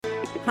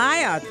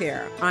Hi out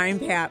there. I'm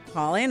Pat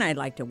Pauley, and I'd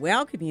like to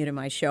welcome you to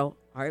my show,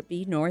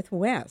 Heartbeat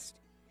Northwest.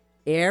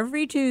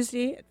 Every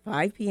Tuesday at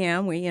 5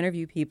 p.m., we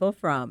interview people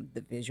from the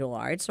visual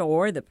arts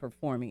or the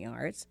performing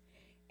arts.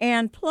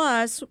 And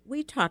plus,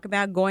 we talk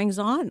about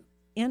goings-on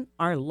in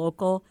our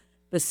local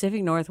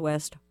Pacific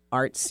Northwest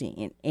art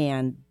scene.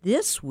 And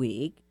this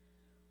week,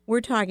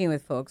 we're talking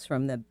with folks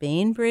from the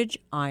Bainbridge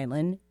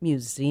Island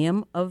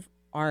Museum of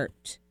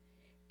Art.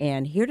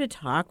 And here to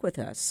talk with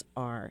us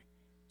are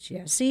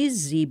Jessie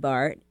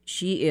Ziebart.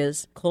 She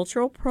is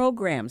Cultural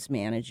Programs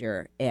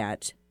Manager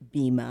at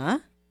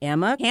BIMA.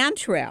 Emma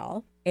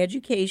Cantrell,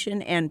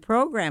 Education and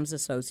Programs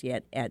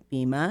Associate at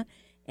BIMA.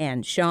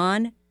 And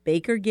Sean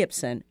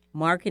Baker-Gibson,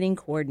 Marketing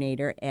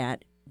Coordinator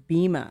at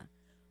BIMA.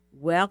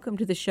 Welcome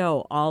to the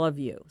show, all of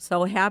you.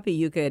 So happy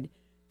you could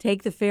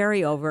take the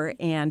ferry over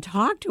and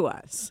talk to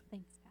us.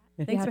 Thanks,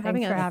 Pat. Thanks for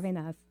having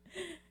us.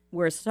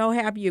 We're so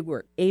happy you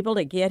were able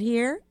to get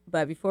here.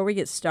 But before we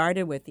get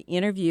started with the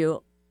interview,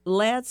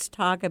 let's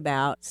talk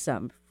about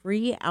some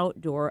free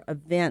outdoor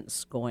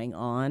events going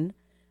on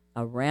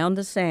around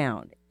the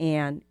Sound.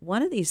 And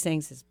one of these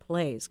things is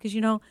plays, because,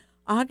 you know,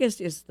 August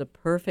is the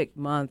perfect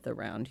month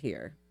around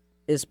here,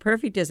 as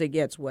perfect as it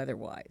gets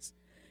weather-wise.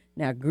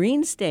 Now,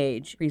 Green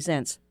Stage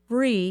presents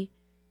free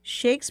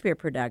Shakespeare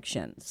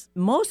productions.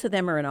 Most of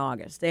them are in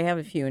August. They have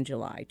a few in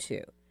July,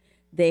 too.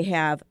 They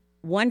have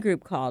one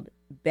group called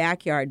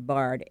Backyard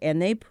Bard, and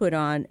they put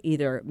on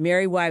either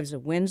Merry Wives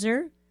of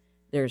Windsor.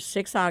 There's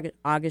 6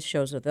 August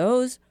shows of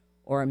those,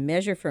 or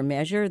Measure for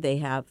Measure. They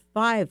have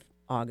 5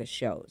 August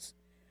shows.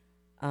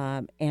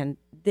 And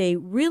they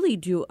really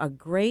do a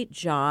great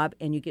job,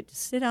 and you get to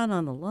sit out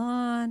on the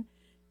lawn.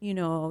 You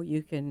know,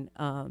 you can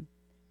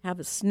have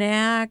a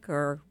snack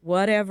or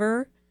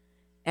whatever.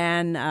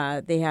 And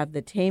they have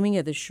The Taming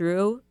of the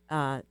Shrew.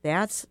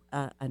 That's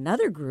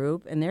another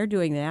group, and they're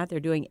doing that. They're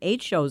doing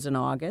 8 shows in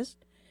August.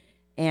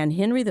 And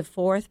Henry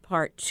IV,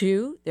 Part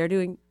 2, they're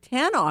doing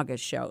 10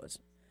 August shows.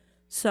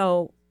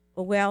 So,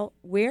 well,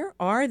 where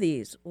are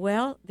these?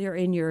 Well, they're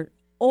in your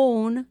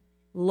own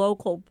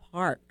local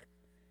park.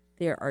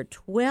 There are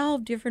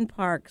 12 different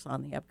parks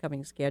on the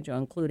upcoming schedule,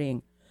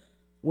 including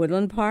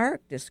Woodland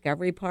Park,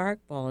 Discovery Park,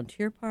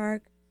 Volunteer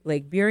Park,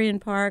 Lake Burien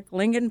Park,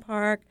 Lincoln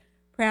Park,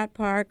 Pratt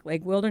Park,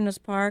 Lake Wilderness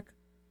Park,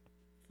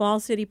 Fall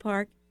City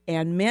Park,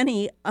 and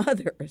many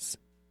others.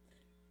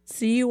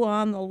 See you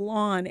on the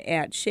lawn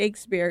at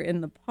Shakespeare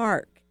in the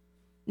Park.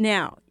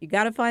 Now, you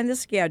got to find the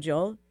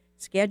schedule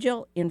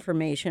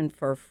information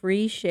for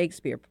free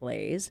Shakespeare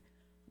plays.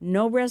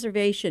 No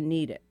reservation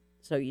needed.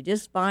 So you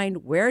just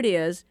find where it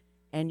is,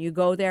 and you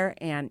go there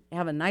and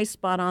have a nice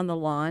spot on the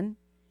lawn.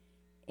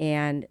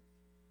 And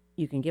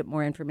you can get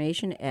more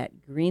information at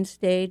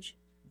greenstage.org.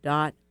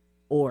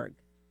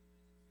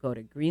 Go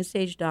to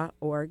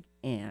greenstage.org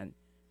and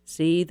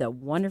see the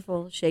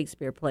wonderful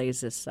Shakespeare plays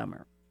this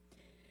summer.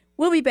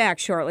 We'll be back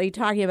shortly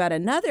talking about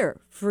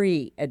another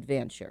free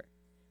adventure,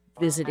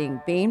 visiting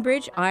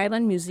Bainbridge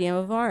Island Museum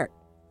of Art.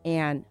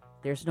 And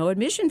there's no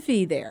admission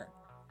fee there.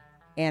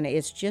 And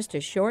it's just a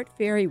short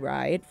ferry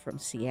ride from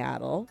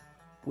Seattle,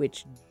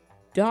 which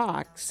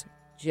docks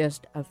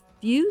just a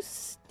few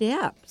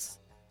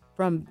steps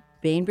from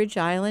Bainbridge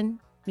Island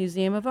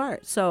Museum of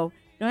Art. So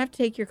you don't have to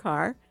take your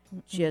car.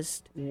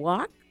 Just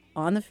walk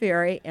on the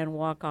ferry and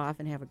walk off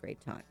and have a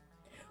great time.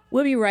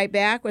 We'll be right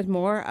back with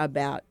more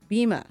about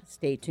BIMA.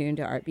 Stay tuned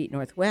to Heartbeat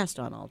Northwest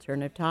on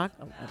Alternative Talk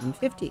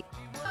 1150.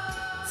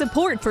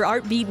 Support for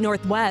Heartbeat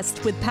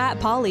Northwest with Pat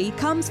Pauley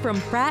comes from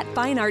Pratt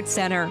Fine Arts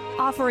Center,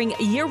 offering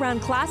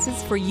year-round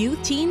classes for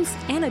youth, teens,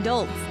 and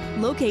adults.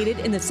 Located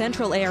in the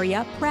central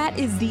area, Pratt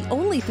is the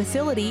only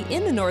facility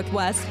in the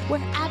Northwest where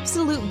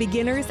absolute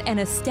beginners and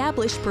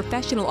established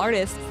professional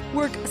artists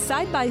work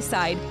side by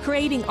side,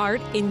 creating art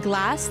in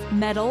glass,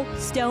 metal,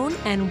 stone,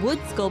 and wood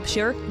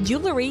sculpture,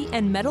 jewelry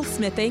and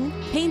metalsmithing,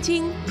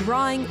 painting,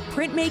 drawing,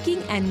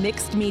 printmaking, and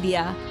mixed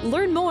media.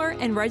 Learn more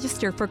and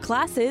register for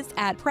classes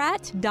at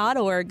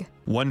pratt.org.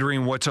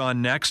 Wondering what's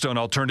on next on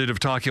Alternative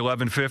Talk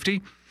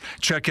 1150?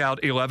 Check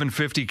out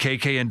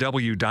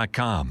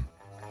 1150kknw.com.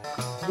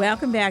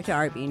 Welcome back to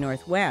Heartbeat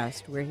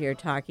Northwest. We're here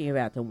talking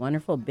about the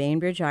wonderful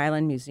Bainbridge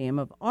Island Museum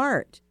of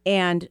Art.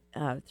 And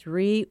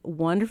 3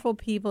 wonderful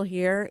people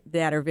here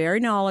that are very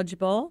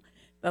knowledgeable.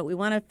 But we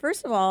want to,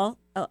 first of all,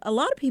 a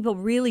lot of people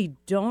really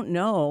don't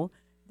know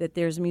that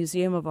there's a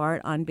Museum of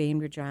Art on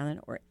Bainbridge Island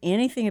or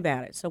anything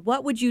about it. So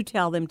what would you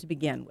tell them to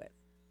begin with?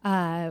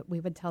 We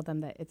would tell them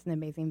that it's an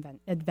amazing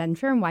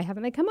adventure and why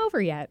haven't they come over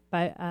yet?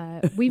 But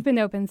we've been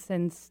open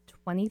since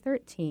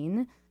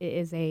 2013. It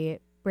is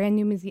a brand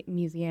new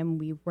museum.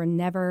 We were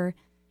never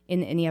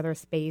in any other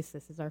space.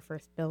 This is our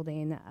first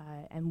building.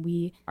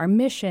 And our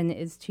mission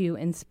is to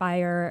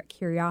inspire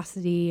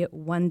curiosity,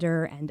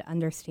 wonder, and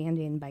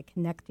understanding by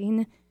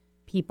connecting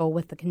people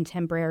with the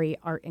contemporary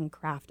art and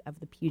craft of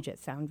the Puget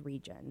Sound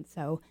region.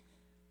 So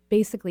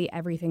basically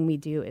everything we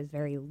do is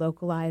very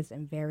localized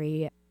and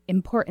very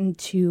important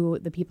to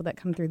the people that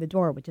come through the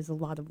door, which is a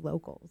lot of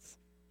locals.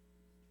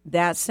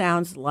 That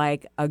sounds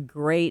like a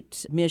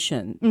great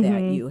mission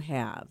that you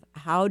have.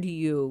 How do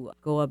you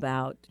go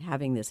about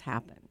having this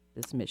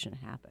mission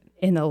happen?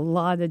 In a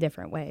lot of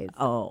different ways.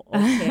 Oh,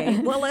 okay.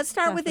 Well, let's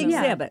start with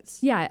exhibits.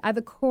 Yeah, at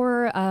the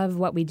core of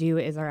what we do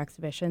is our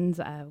exhibitions.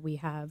 We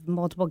have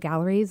multiple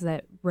galleries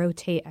that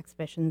rotate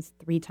exhibitions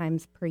 3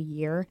 times per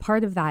year.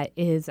 Part of that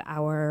is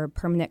our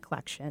permanent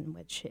collection,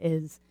 which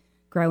is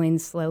growing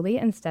slowly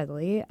and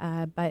steadily,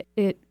 but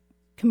it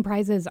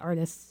comprises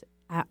artists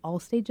at all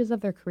stages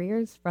of their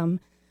careers, from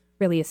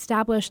really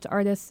established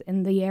artists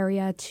in the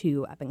area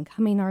to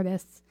up-and-coming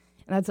artists.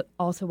 And that's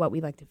also what we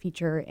like to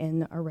feature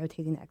in our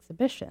rotating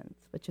exhibitions,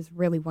 which is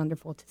really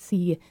wonderful to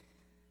see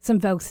some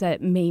folks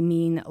that may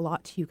mean a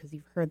lot to you because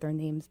you've heard their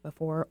names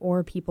before,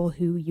 or people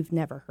who you've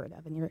never heard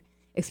of, and you're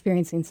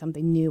experiencing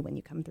something new when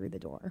you come through the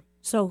door.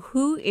 So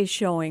who is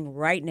showing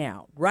right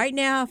now? Right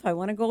now, if I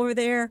want to go over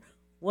there,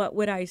 what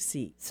would I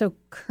see? So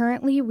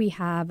currently we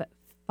have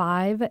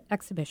 5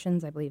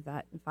 exhibitions, I believe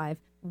that, 5.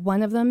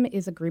 One of them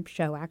is a group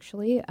show,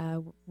 actually,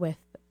 with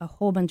a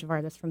whole bunch of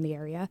artists from the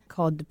area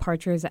called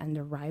Departures and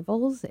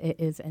Arrivals. It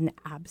is an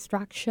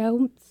abstract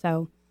show,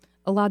 so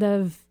a lot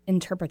of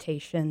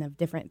interpretation of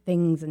different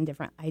things and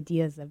different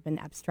ideas have been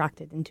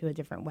abstracted into a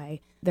different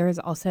way. There is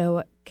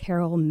also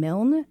Carol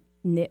Milne.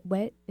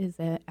 Nitwit is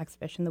an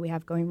exhibition that we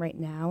have going right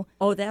now.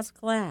 Oh, that's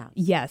glass.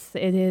 Yes,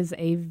 it is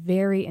a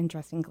very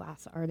interesting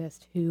glass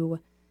artist who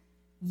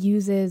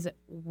uses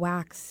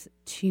wax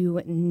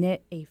to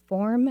knit a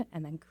form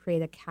and then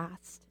create a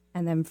cast.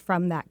 And then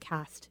from that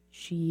cast,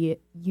 she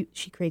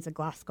creates a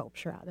glass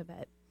sculpture out of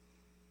it.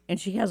 And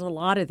she has a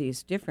lot of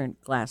these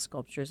different glass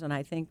sculptures, and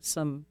I think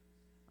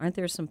aren't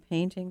there some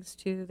paintings,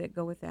 too, that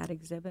go with that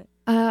exhibit?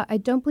 I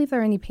don't believe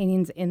there are any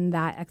paintings in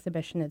that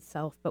exhibition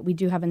itself, but we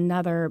do have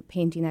another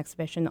painting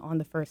exhibition on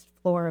the first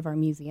floor of our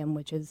museum,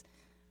 which is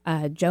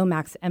Joe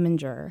Max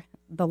Eminger,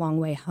 The Long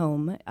Way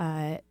Home.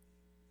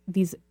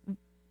 These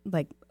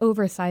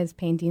oversized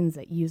paintings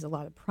that use a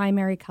lot of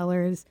primary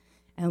colors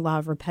and a lot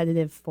of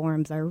repetitive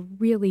forms are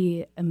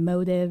really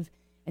emotive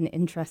and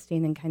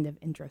interesting and kind of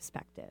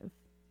introspective.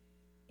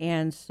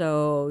 And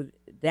so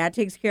that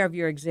takes care of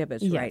your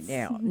exhibits right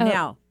now.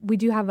 Now, we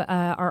do have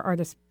our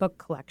artist book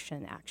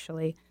collection,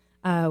 actually,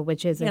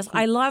 which is... Yes,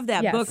 I love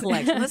that book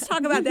collection. Let's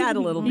talk about that a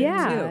little bit,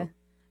 too.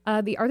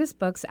 The artist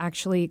books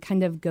actually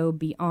kind of go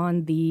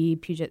beyond the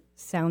Puget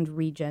Sound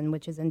region,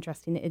 which is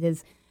interesting. It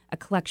is a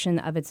collection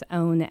of its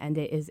own, and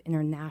it is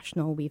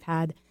international. We've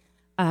had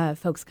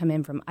folks come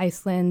in from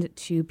Iceland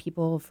to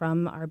people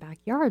from our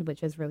backyard,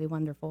 which is really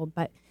wonderful.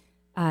 But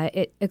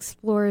it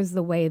explores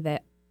the way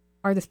that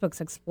artist books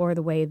explore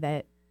the way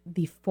that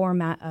the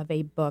format of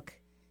a book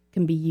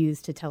can be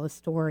used to tell a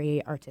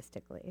story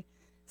artistically.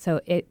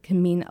 So it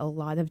can mean a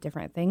lot of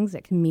different things.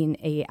 It can mean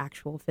a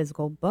actual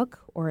physical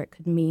book, or it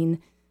could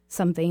mean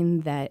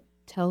something that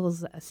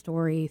tells a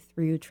story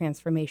through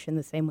transformation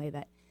the same way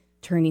that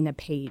turning a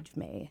page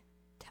may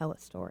tell a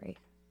story.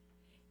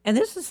 And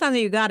this is something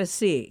you got to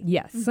see.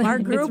 Yes. Our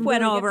group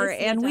went over,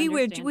 and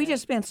we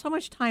just spent so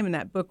much time in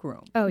that book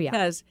room. Oh, yeah.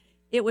 Because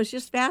it was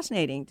just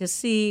fascinating to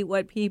see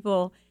what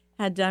people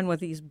had done with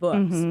these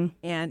books.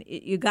 And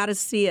you got to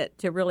see it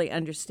to really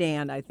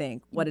understand, I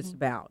think, what it's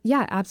about.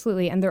 Yeah,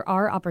 absolutely. And there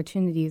are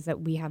opportunities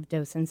that we have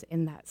docents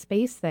in that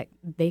space that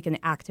they can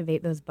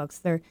activate those books.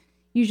 They're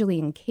usually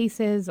in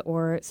cases,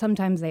 or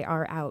sometimes they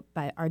are out,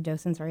 but our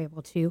docents are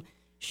able to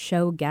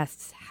show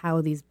guests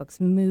how these books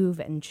move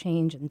and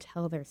change and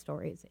tell their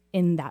stories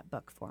in that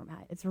book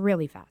format. It's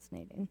really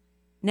fascinating.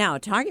 Now,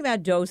 talking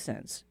about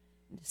docents,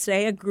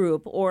 say a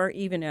group or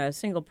even a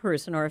single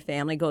person or a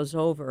family goes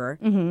over,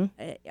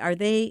 are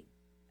they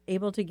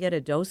able to get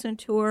a docent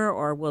tour,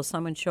 or will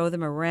someone show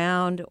them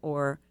around,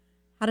 or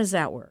how does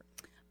that work?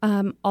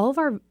 All of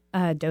our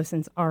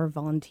docents are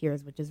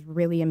volunteers, which is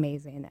really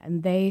amazing,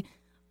 and they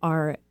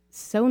are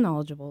so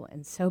knowledgeable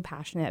and so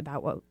passionate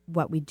about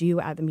what we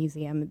do at the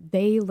museum.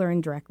 They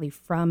learn directly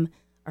from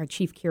our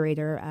chief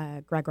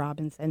curator, Greg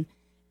Robinson,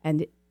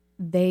 and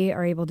they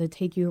are able to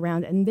take you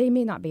around, and they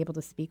may not be able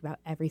to speak about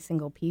every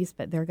single piece,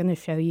 but they're going to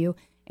show you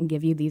and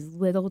give you these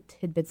little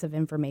tidbits of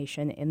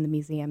information in the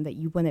museum that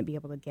you wouldn't be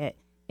able to get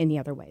any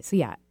other way. So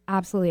yeah,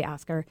 absolutely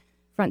ask our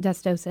front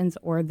desk docents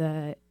or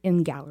the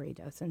in-gallery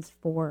docents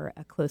for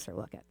a closer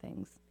look at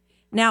things.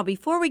 Now,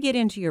 before we get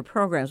into your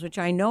programs, which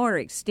I know are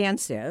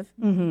extensive,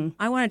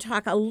 I want to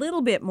talk a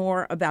little bit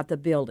more about the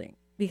building,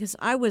 because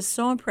I was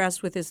so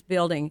impressed with this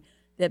building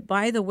that,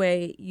 by the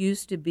way,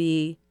 used to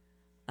be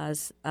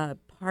a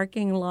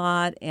parking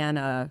lot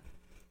and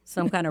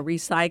some kind of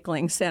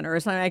recycling center or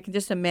something. I can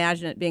just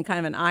imagine it being kind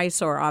of an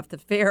eyesore off the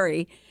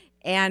ferry.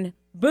 And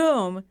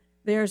boom,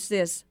 there's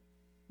this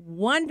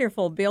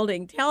wonderful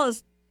building. Tell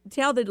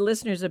the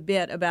listeners a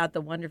bit about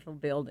the wonderful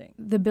building.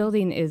 The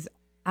building is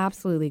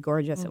absolutely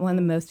gorgeous. One of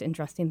the most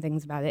interesting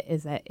things about it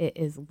is that it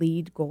is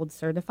LEED Gold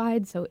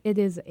certified. So it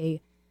is a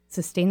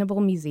sustainable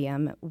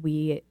museum.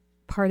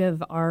 Part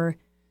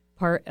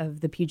of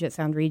the Puget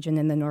Sound region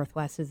in the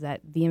Northwest is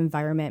that the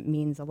environment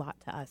means a lot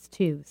to us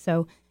too.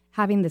 So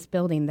having this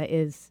building that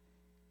is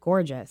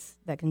gorgeous,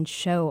 that can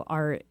show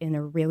art in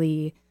a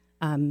really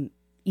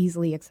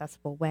easily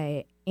accessible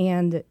way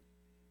and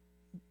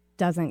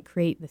doesn't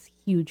create this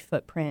huge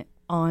footprint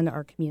on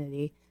our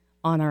community,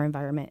 on our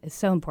environment, is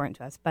so important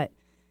to us. But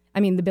I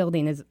mean, the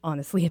building is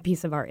honestly a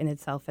piece of art in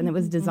itself, and it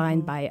was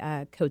designed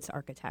by Coates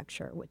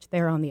Architecture, which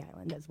they're on the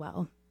island as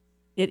well.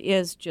 It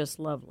is just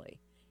lovely.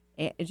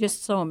 It's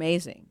just so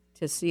amazing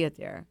to see it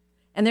there.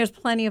 And there's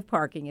plenty of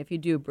parking if you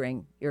do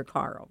bring your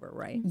car over,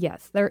 right?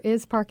 Yes, there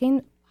is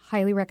parking.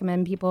 Highly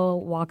recommend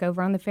people walk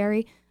over on the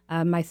ferry.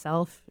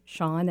 Myself,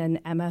 Sean, and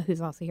Emma,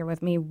 who's also here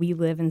with me, we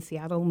live in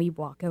Seattle and we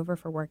walk over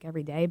for work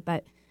every day,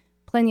 but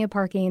plenty of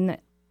parking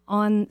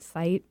on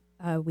site.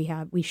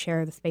 We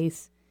share the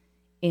space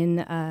in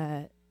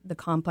the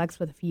complex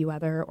with a few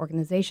other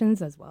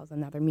organizations as well as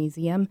another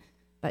museum.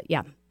 But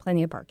yeah,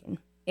 plenty of parking.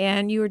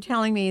 And you were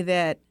telling me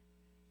that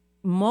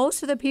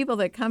most of the people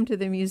that come to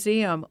the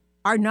museum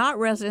are not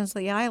residents of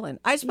the island.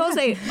 I suppose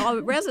all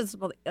residents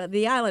of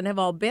the island have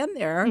all been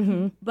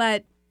there,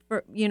 but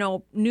for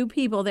new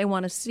people, they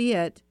want to see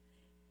it.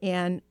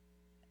 And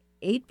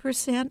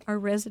 8% are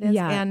residents,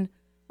 and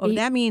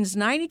that means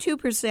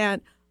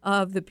 92%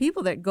 of the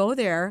people that go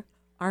there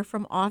are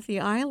from off the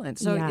island.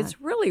 So it's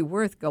really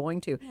worth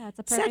going to. Yeah, it's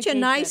a such a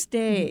nice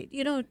day.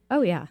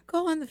 Oh, yeah.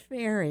 Go on the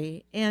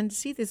ferry and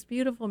see this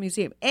beautiful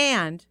museum.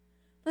 And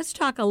let's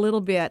talk a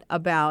little bit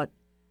about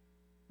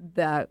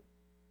the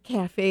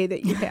cafe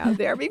that you have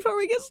there before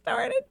we get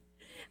started.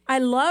 I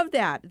love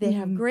that. They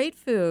have great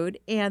food,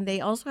 and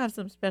they also have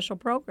some special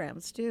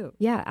programs, too.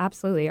 Yeah,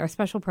 absolutely. Our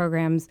special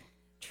programs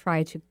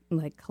try to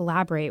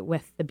collaborate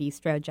with the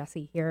bistro.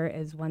 Jessie here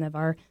is one of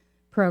our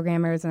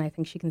programmers, and I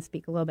think she can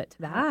speak a little bit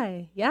to that.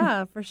 Hi.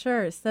 Yeah, for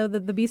sure. So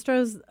the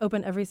bistro's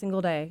open every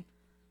single day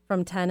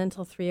from 10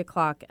 until 3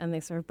 o'clock, and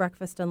they serve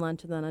breakfast and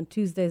lunch. And then on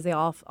Tuesdays, they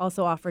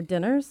also offer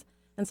dinners.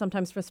 And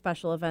sometimes for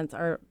special events,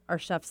 our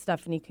chef,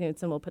 Stephanie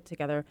Knudsen, will put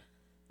together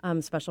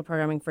special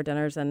programming for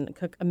dinners and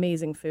cook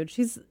amazing food.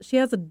 She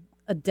has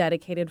a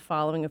dedicated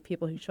following of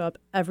people who show up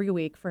every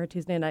week for her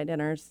Tuesday night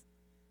dinners.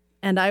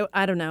 And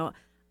I don't know.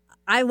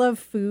 I love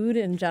food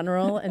in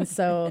general, and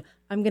so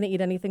I'm going to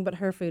eat anything, but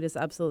her food is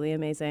absolutely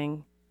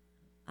amazing.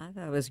 I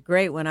thought it was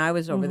great when I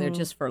was over there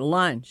just for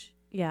lunch.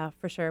 Yeah,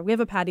 for sure. We have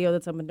a patio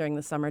that's open during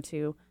the summer,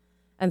 too.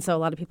 And so a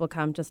lot of people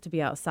come just to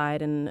be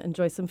outside and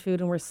enjoy some food.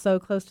 And we're so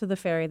close to the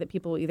ferry that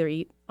people will either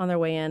eat on their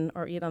way in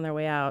or eat on their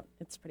way out.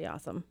 It's pretty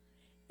awesome.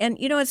 And,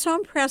 it's so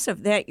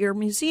impressive that your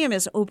museum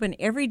is open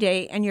every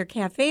day and your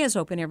cafe is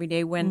open every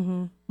day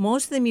when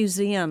most of the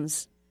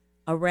museums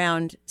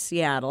around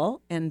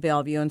Seattle and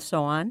Bellevue and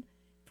so on,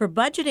 for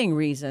budgeting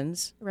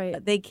reasons,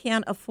 they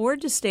can't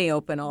afford to stay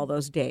open all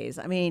those days.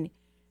 I mean,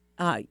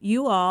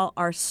 you all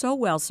are so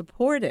well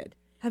supported.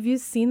 Have you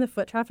seen the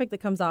foot traffic that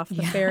comes off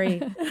the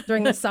ferry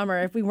during the summer?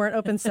 If we weren't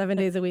open 7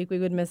 days a week, we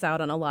would miss out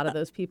on a lot of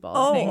those people.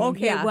 Oh,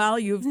 okay. Yeah. Well,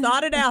 you've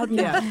thought it out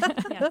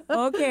then.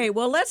 Okay.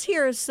 Well, let's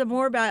hear some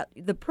more about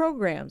the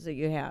programs that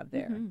you have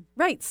there.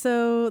 Right.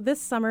 So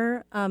this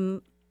summer,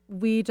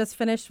 we just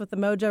finished with the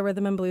Mojo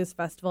Rhythm and Blues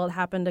Festival. It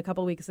happened a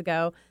couple weeks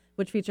ago,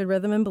 which featured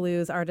rhythm and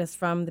blues artists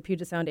from the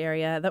Puget Sound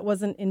area. That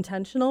wasn't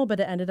intentional, but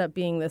it ended up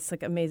being this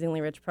amazingly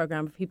rich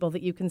program of people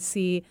that you can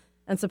see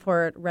and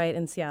support right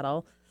in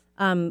Seattle.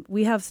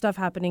 We have stuff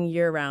happening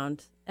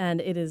year-round, and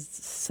it is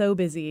so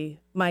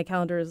busy. My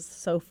calendar is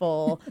so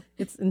full.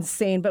 It's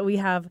insane. But we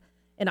have,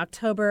 in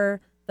October,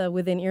 the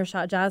Within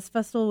Earshot Jazz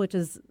Festival, which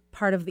is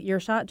part of the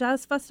Earshot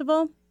Jazz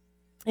Festival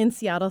in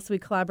Seattle. So we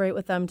collaborate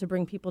with them to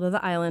bring people to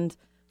the island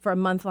for a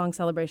month-long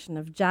celebration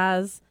of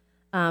jazz.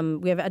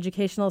 We have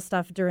educational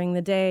stuff during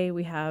the day.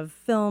 We have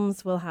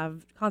films. We'll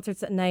have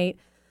concerts at night.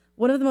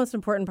 One of the most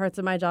important parts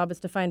of my job is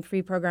to find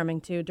free programming,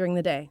 too, during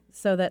the day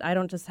so that I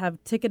don't just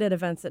have ticketed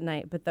events at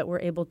night, but that we're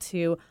able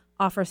to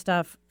offer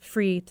stuff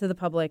free to the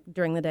public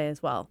during the day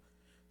as well.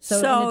 So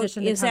in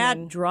addition to is that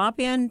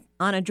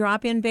on a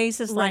drop-in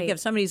basis? Right. Like if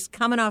somebody's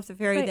coming off the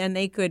ferry, then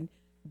they could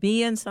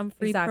be in some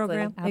free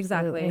program?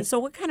 Exactly. So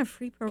what kind of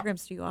free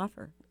programs do you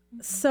offer?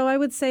 So I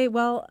would say,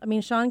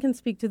 Sean can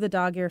speak to the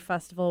Dog Ear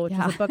Festival, which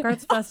is a book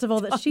arts festival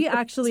that she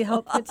actually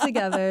helped put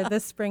together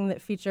this spring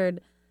that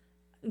featured.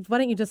 Why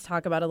don't you just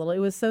talk about it a little? It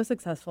was so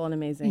successful and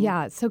amazing.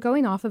 Yeah, so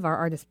going off of our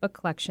artist book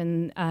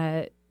collection,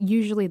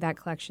 usually that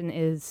collection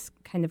is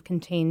kind of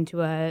contained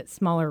to a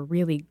smaller,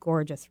 really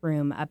gorgeous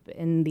room up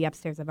in the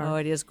upstairs of our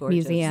it is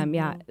gorgeous. museum.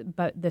 Yeah,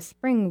 but this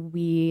spring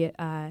we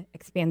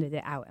expanded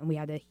it out, and we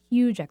had a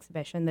huge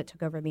exhibition that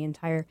took over the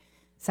entire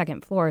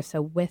second floor.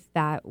 So with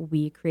that,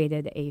 we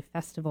created a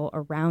festival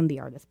around the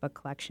artist book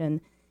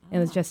collection. It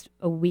was just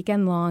a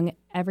weekend long,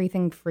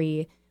 everything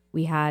free.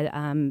 We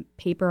had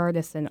paper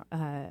artists and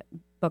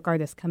book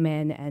artists come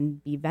in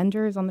and be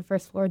vendors on the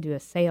first floor, do a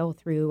sale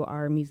through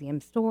our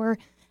museum store,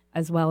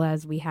 as well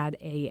as we had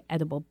a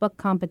edible book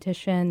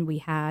competition. We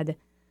had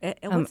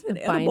what's an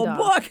edible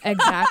book?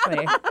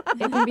 Exactly.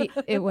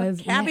 It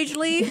was cabbage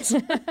leaves.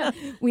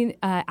 We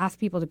asked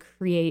people to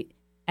create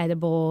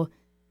edible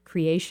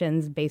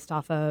creations based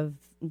off of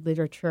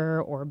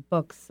literature or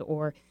books,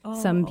 or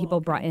some people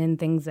okay. brought in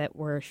things that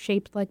were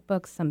shaped like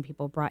books. Some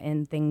people brought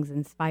in things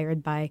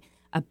inspired by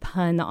a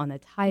pun on a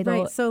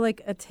title. Right. So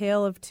like A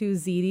Tale of Two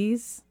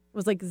Zedis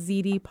was like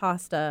ziti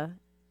pasta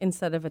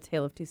instead of A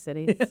Tale of Two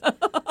Cities.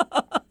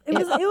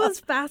 It was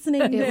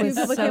fascinating. It to was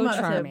see people so came up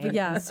to, charming, but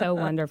yeah. so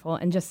wonderful.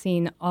 And just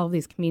seeing all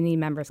these community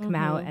members come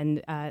out, Mm-hmm.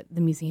 and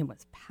the museum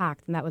was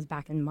packed, and that was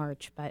back in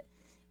March, but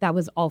that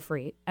was all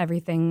free.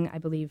 Everything, I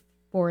believe,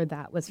 for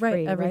that was free,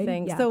 Right,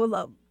 everything. Yeah.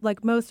 So,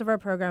 like most of our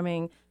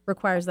programming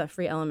requires that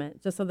free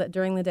element, just so that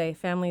during the day,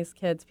 families,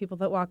 kids, people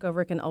that walk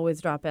over can always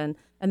drop in,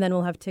 and then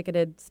we'll have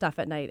ticketed stuff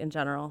at night in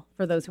general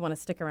for those who want to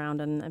stick around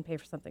and pay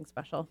for something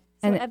special.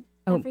 So And-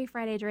 every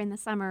Friday during the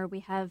summer, we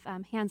have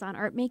hands-on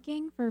art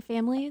making for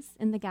families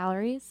in the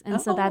galleries,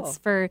 and so that's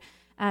for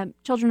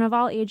children of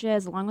all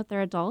ages, along with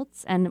their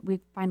adults. And we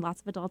find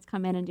lots of adults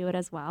come in and do it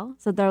as well.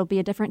 So there will be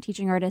a different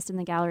teaching artist in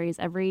the galleries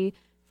every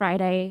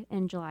Friday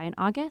in July and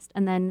August,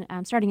 and then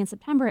starting in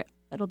September,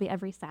 it'll be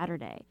every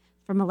Saturday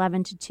from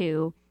 11 to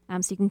 2.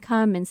 So you can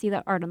come and see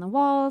the art on the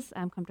walls,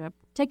 come to a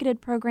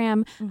ticketed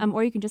program,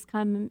 or you can just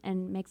come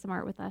and make some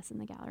art with us in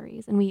the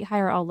galleries. And we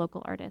hire all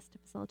local artists to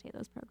facilitate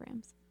those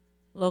programs.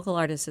 Local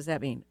artists, does that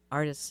mean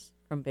artists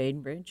from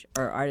Bainbridge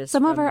or artists?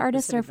 Some of from our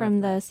artists are Pacific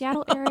from the Northwest?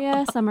 Seattle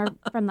area, some are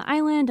from the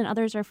island, and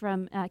others are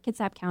from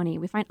Kitsap County.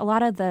 We find a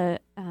lot of the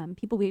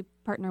people we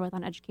partner with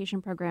on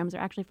education programs are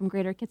actually from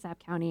greater Kitsap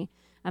County.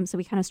 So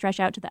we kind of stretch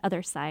out to the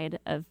other side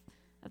of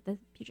the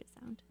Puget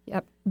Sound.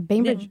 Yep.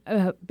 Bainbridge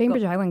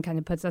Island kind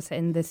of puts us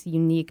in this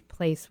unique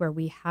place where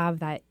we have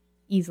that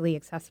easily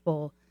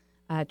accessible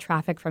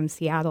traffic from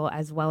Seattle,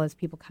 as well as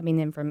people coming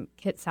in from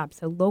Kitsap.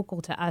 So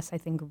local to us, I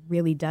think,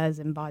 really does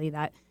embody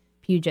that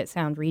Puget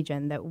Sound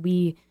region that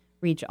we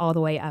reach all the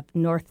way up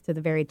north to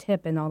the very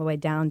tip and all the way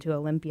down to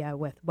Olympia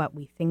with what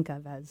we think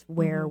of as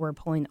where we're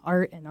pulling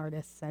art and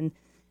artists and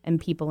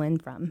people in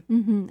from.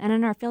 Mm-hmm. And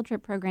in our field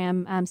trip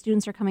program,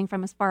 students are coming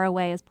from as far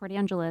away as Port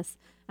Angeles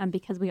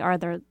because we are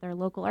their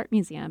local art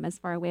museum, as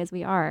far away as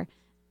we are.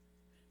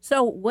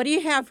 So, what do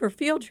you have for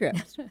field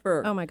trips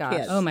for Oh my gosh.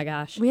 kids? Oh my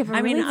gosh. We have a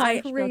I mean, really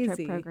large field crazy.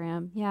 trip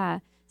program. Yeah.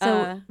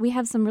 So we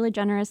have some really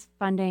generous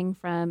funding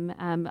from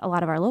a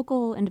lot of our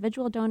local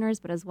individual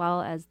donors, but as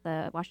well as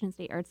the Washington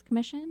State Arts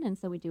Commission. And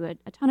so we do a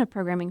ton of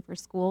programming for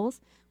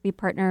schools. We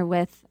partner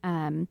with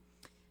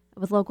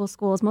local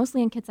schools,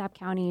 mostly in Kitsap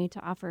County, to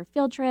offer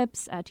field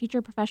trips,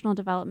 teacher professional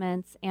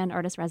developments, and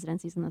artist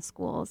residencies in the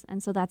schools.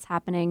 And so that's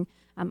happening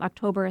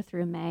October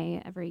through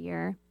May every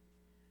year.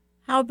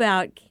 How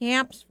about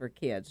camps for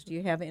kids? Do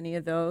you have any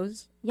of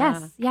those?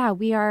 Yes, yeah,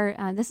 we are.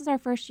 This is our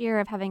first year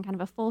of having kind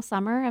of a full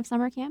summer of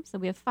summer camps. So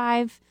we have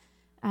 5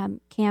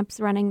 camps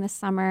running this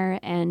summer,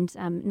 and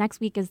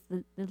next week is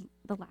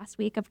the last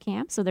week of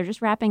camp. So they're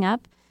just wrapping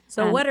up.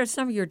 So, what are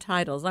some of your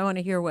titles? I want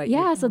to hear what.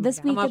 Yeah, you so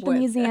this week come at up the with.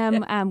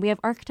 museum, we have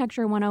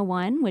Architecture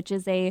 101, which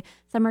is a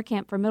summer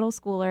camp for middle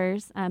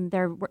schoolers.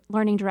 They're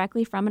learning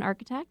directly from an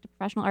architect. A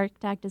professional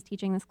architect is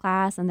teaching this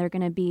class, and they're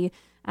going to be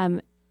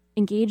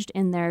engaged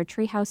in their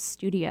treehouse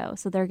studio.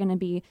 So they're going to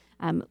be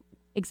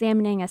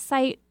examining a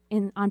site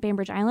on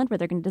Bainbridge Island where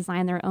they're going to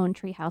design their own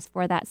treehouse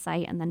for that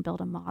site and then build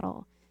a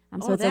model.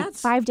 So it's a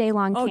that's-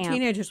 5-day-long Oh, camp.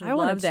 teenagers would I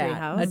want a love that.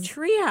 treehouse. A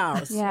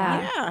treehouse.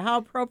 Yeah. How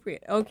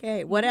appropriate.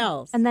 Okay, what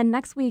else? And then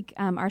next week,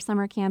 our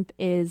summer camp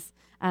is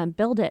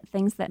Build It,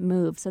 Things That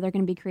Move. So they're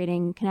going to be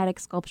creating kinetic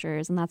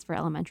sculptures, and that's for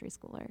elementary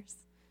schoolers.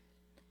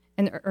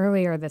 And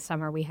earlier this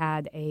summer, we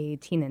had a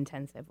teen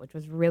intensive, which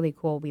was really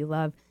cool. We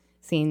love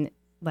seeing,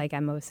 like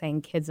Emma was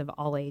saying, kids of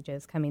all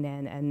ages coming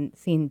in and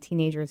seeing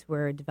teenagers who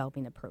are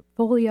developing a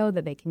portfolio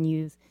that they can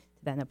use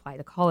to then apply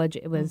to college.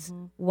 It was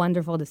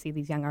wonderful to see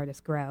these young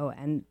artists grow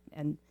and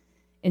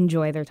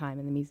enjoy their time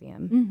in the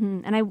museum.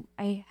 Mm-hmm. And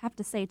I have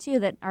to say, too,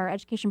 that our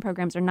education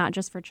programs are not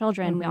just for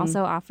children. We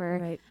also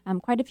offer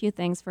quite a few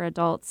things for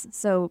adults.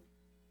 So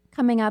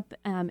coming up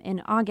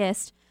in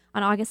August,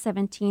 on August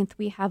 17th,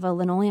 we have a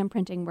linoleum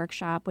printing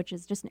workshop, which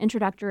is just an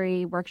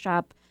introductory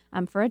workshop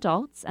for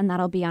adults, and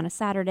that'll be on a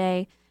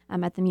Saturday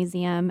at the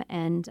museum.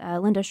 And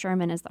Linda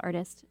Sherman is the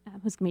artist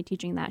who's going to be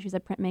teaching that. She's a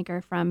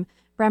printmaker from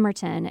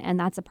Bremerton, and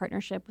that's a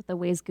partnership with the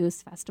Ways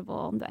Goose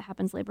Festival that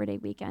happens Labor Day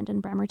weekend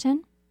in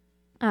Bremerton.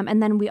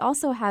 And then we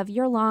also have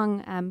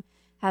year-long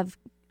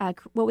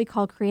what we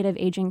call creative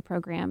aging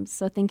programs.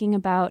 So thinking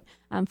about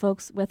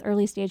folks with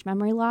early-stage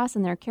memory loss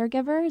and their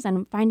caregivers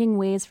and finding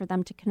ways for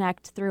them to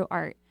connect through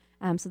art.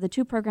 So the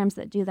 2 programs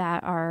that do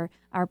that are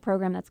our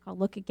program that's called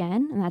Look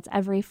Again, and that's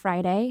every first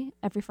Friday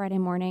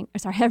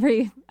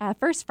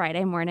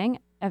morning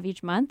of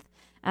each month.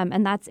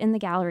 And that's in the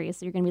gallery.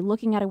 So you're going to be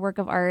looking at a work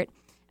of art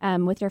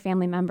with your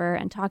family member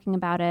and talking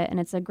about it. And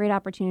it's a great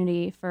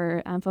opportunity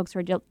for folks who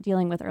are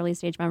dealing with early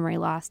stage memory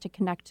loss to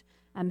connect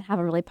and have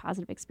a really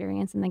positive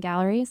experience in the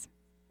galleries.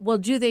 Well,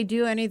 do they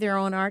do any of their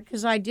own art?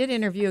 Because I did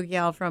interview a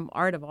gal from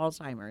Art of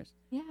Alzheimer's.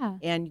 Yeah.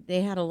 And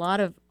they had a lot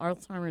of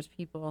Alzheimer's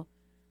people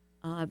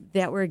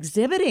that were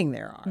exhibiting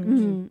their art.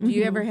 Mm-hmm. Do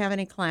you ever have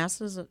any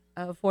classes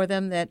for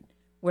them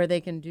where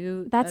they can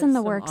do That's in the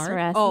some works art? for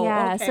us. Oh,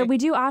 yeah. okay. So we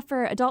do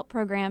offer adult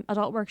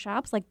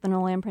workshops like the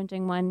linoleum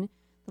printing one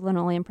the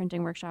linoleum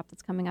printing workshop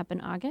that's coming up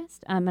in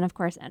August. And of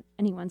course,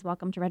 anyone's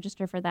welcome to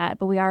register for that.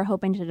 But we are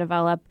hoping to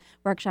develop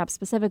workshops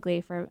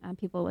specifically for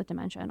people with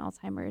dementia and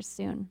Alzheimer's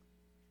soon.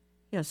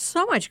 Yeah,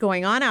 so much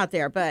going on out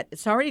there, but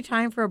it's already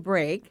time for a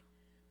break.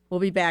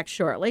 We'll be back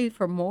shortly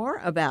for more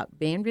about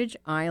Bainbridge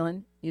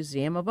Island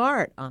Museum of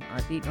Art on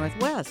Artbeat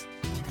Northwest.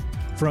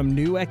 From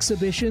new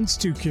exhibitions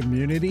to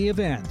community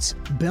events,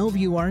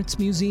 Bellevue Arts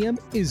Museum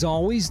is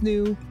always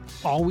new,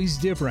 always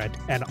different,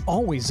 and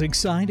always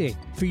exciting.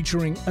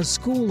 Featuring a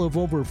school of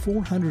over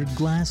 400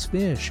 glass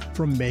fish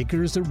from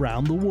makers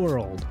around the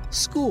world.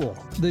 School,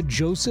 the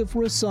Joseph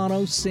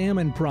Rossano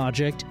Salmon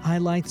Project,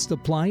 highlights the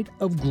plight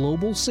of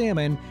global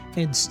salmon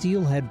and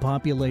steelhead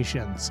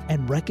populations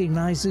and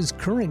recognizes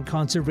current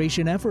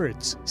conservation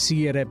efforts.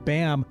 See it at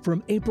BAM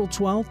from April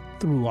 12th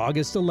through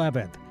August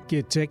 11th.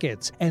 Get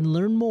tickets and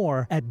learn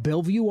more at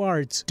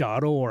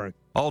bellevuearts.org.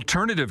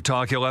 Alternative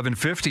Talk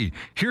 1150,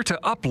 here to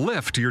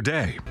uplift your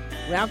day.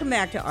 Welcome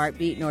back to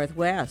Artbeat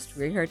Northwest.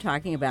 We're here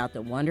talking about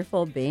the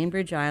wonderful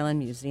Bainbridge Island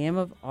Museum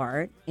of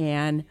Art,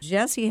 and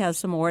Jesse has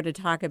some more to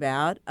talk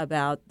about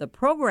the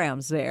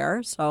programs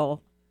there. So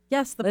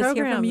yes, the let's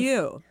programs. hear from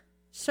you.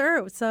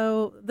 Sure.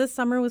 So this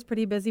summer was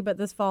pretty busy, but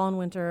this fall and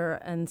winter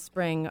and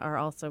spring are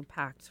also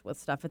packed with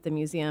stuff at the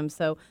museum.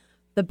 So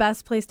the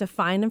best place to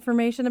find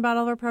information about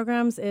all of our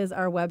programs is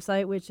our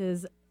website, which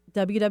is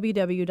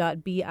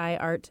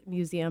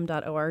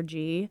www.biartmuseum.org.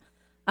 You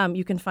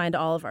can find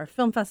all of our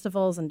film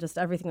festivals and just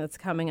everything that's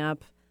coming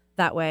up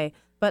that way.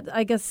 But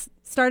I guess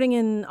starting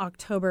in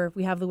October,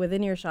 we have the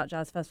Within Earshot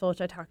Jazz Festival,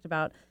 which I talked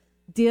about.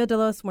 Dia de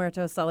los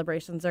Muertos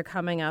celebrations are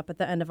coming up at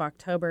the end of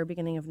October,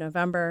 beginning of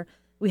November.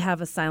 We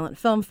have a silent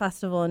film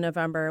festival in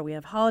November. We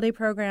have holiday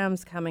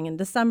programs coming in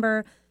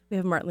December. We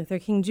have Martin Luther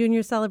King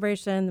Jr.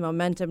 celebration, the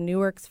Momentum New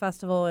Works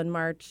Festival in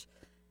March.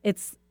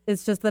 It's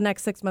just the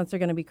next 6 months are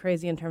going to be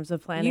crazy in terms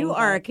of planning. You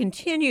are a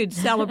continued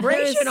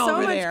celebration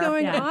over there. There's so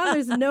much going on.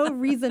 There's no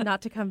reason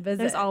not to come visit.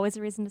 There's always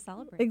a reason to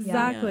celebrate.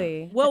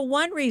 Exactly. Yeah. Well,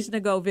 one reason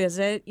to go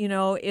visit,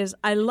 is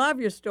I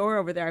love your store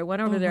over there. I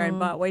went over there and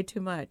bought way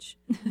too much.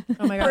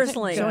 Oh my gosh.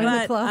 Personally. Join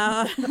the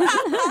club.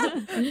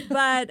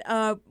 But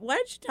why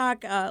don't you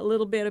talk a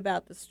little bit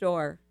about the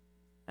store?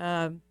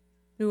 So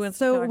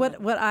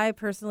what I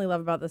personally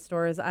love about the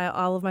store is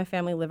all of my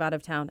family live out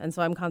of town, and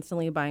so I'm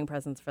constantly buying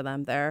presents for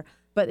them there.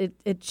 But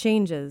it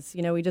changes.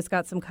 We just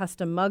got some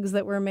custom mugs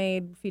that were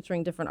made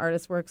featuring different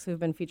artists' works who've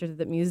been featured at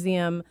the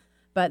museum.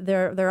 But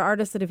there are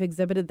artists that have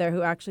exhibited there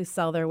who actually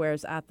sell their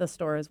wares at the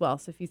store as well.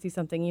 So if you see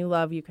something you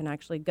love, you can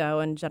actually go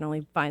and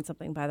generally find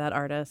something by that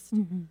artist.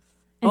 Mm-hmm.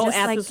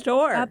 At the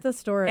store. At the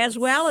store. As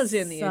well as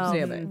in the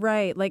exhibit.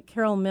 Right. Like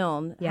Carol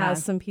Milne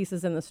has some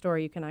pieces in the store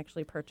you can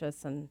actually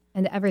purchase. And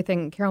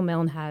everything. Carol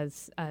Milne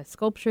has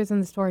sculptures in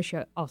the store. She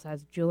also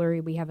has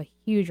jewelry. We have a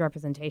huge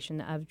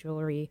representation of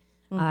jewelry.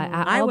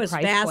 I was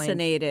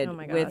fascinated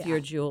with your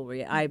Yeah.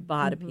 jewelry. I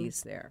bought a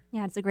piece there.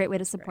 Yeah, it's a great way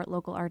to support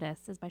local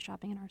artists is by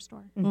shopping in our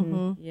store.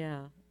 Mm-hmm.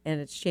 Yeah.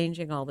 And it's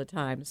changing all the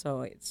time.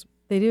 So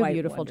they do a quite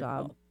beautiful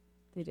wonderful. job.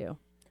 They do.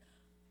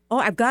 Oh,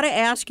 I've got to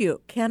ask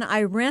you, can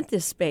I rent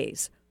this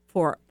space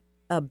for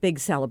a big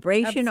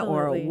celebration or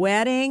a Absolutely.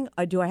 wedding?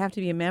 Or do I have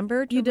to be a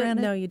member to rent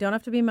it? No, you don't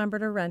have to be a member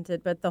to rent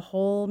it, but the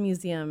whole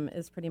museum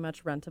is pretty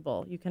much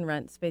rentable. You can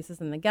rent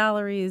spaces in the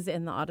galleries,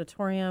 in the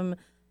auditorium,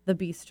 the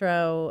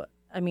bistro.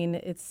 I mean,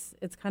 it's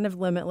kind of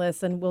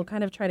limitless, and we'll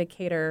kind of try to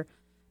cater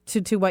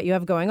to what you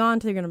have going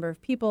on, to your number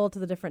of people, to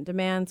the different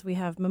demands. We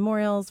have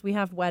memorials, we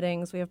have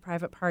weddings, we have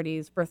private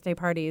parties, birthday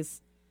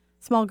parties,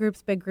 small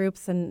groups, big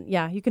groups, and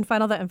yeah, you can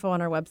find all that info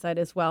on our website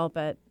as well.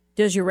 But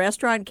does your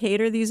restaurant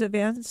cater these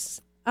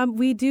events?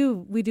 We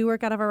do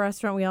work out of our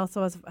restaurant. We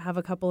also have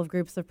a couple of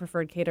groups of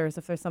preferred caterers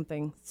if there's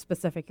something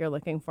specific you're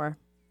looking for.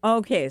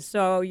 Okay,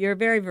 so you're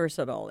very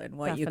versatile in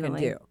what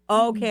Definitely. you can do.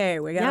 Okay,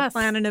 we got to Yes.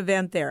 plan an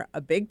event there,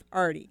 a big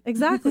party.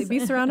 Exactly.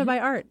 Be surrounded by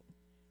art.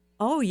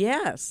 Oh,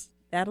 yes.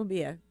 That'll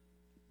be a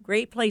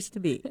great place to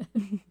be.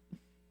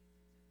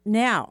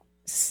 Now,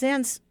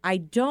 since I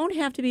don't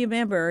have to be a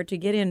member to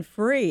get in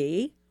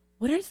free,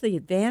 what are the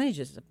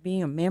advantages of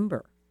being a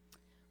member?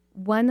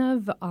 One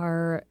of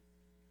our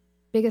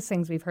biggest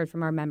things we've heard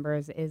from our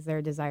members is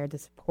their desire to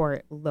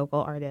support local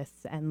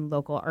artists and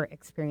local art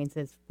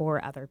experiences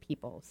for other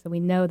people. So we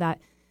know that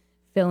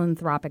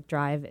philanthropic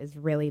drive is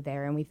really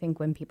there, and we think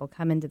when people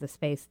come into the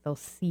space, they'll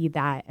see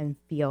that and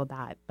feel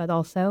that. But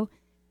also,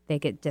 they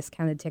get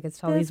discounted tickets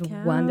to all these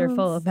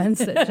wonderful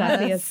events that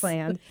Jesse has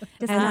planned.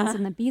 Discounts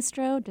in the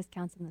bistro,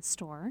 discounts in the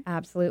store.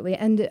 Absolutely.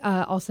 And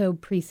also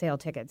pre-sale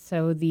tickets.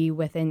 So the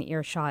Within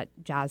Earshot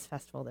Jazz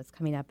Festival that's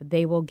coming up,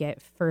 they will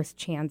get first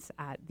chance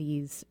at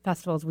these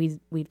festivals.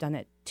 We've done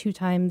it 2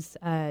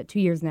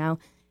 years now,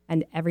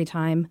 and every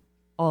time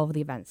all of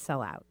the events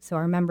sell out. So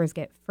our members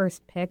get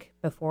first pick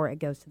before it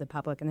goes to the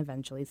public and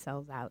eventually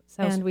sells out.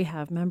 So And we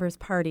have members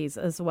parties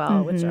as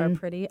well, which are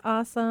pretty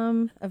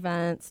awesome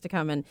events to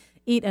come and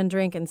eat and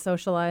drink and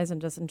socialize and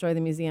just enjoy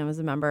the museum as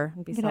a member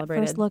and be You get a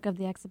celebrated. first look of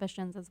the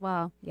exhibitions as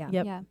well. yeah.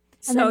 Yep. Yeah.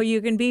 So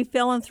you can be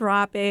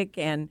philanthropic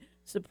and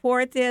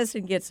support this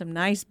and get some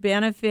nice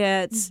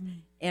benefits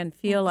and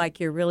feel like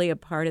you're really a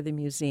part of the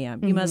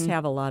museum. You must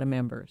have a lot of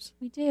members.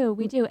 We do.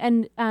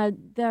 And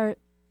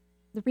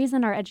the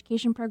reason our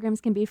education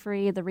programs can be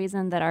free, the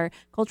reason that our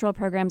cultural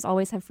programs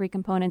always have free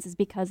components is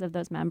because of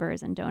those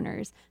members and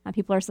donors.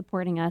 People are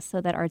supporting us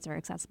so that arts are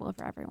accessible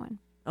for everyone.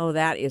 Oh,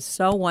 that is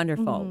so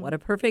wonderful. What a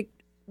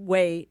perfect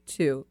way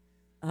to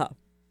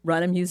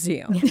run a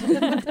museum.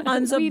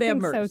 Tons of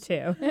members. We think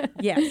so, too.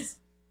 Yes.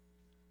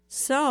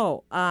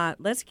 So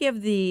let's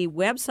give the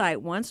website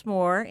once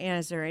more. And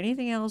is there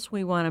anything else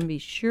we want to be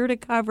sure to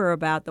cover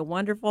about the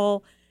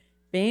wonderful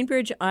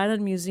Bainbridge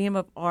Island Museum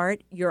of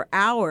Art? Your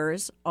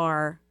hours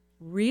are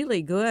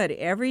really good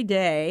every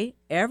day.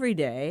 Every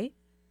day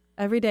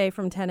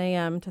from 10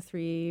 a.m. to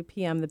 3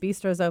 p.m. The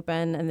bistro's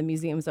open and the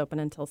museum's open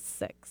until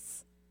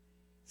 6.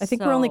 I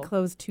think we're only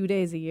closed 2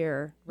 days a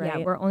year, right?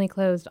 Yeah, we're only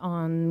closed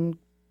on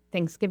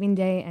Thanksgiving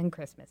Day and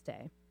Christmas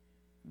Day.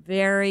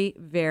 Very,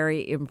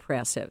 very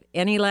impressive.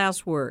 Any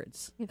last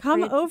words?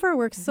 Come over.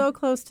 We're so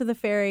close to the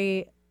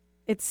ferry.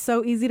 It's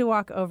so easy to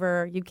walk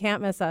over. You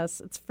can't miss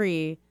us. It's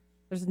free.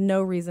 There's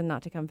no reason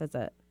not to come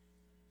visit.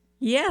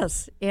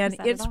 Yes, and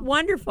it's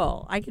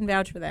wonderful. I can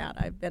vouch for that.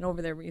 I've been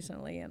over there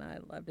recently, and I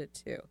loved it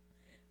too.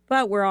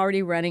 But we're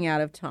already running out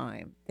of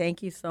time.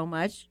 Thank you so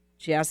much,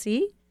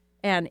 Jesse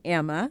and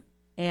Emma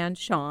and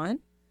Sean,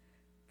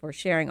 for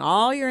sharing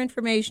all your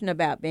information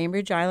about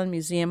Bainbridge Island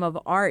Museum of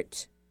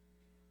Art.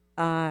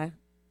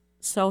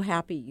 So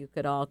happy you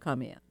could all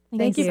come in.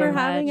 Thank you for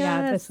having us.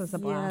 Yeah, this was a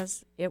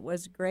blast. Yes, it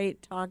was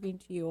great talking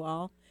to you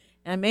all.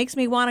 And it makes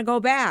me want to go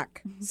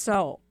back.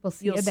 So we'll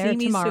see you'll you there see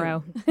me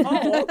tomorrow. Soon.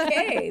 Oh,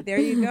 okay. There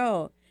you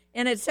go.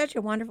 And it's such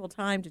a wonderful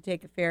time to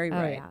take a ferry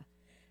ride. Yeah.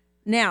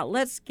 Now,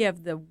 let's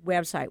give the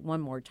website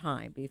one more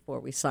time before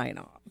we sign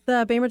off.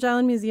 The Bainbridge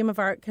Island Museum of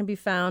Art can be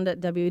found at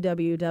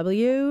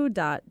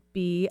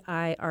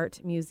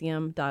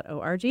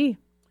www.biartmuseum.org.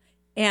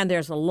 And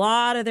there's a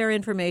lot of their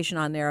information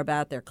on there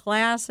about their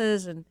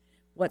classes and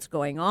what's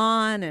going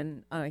on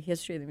and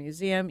history of the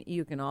museum.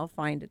 You can all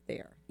find it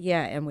there.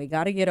 Yeah, and we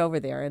got to get over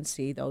there and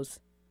see those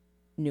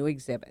new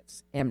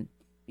exhibits. And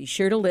be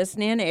sure to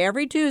listen in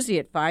every Tuesday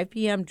at 5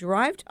 p.m.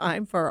 drive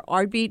time for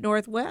Artbeat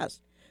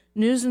Northwest,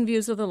 news and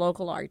views of the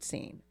local art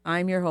scene.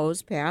 I'm your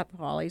host, Pat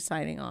Pauley,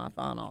 signing off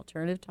on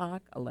Alternative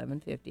Talk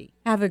 1150.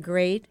 Have a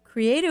great,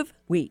 creative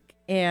week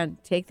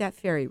and take that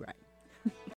ferry ride.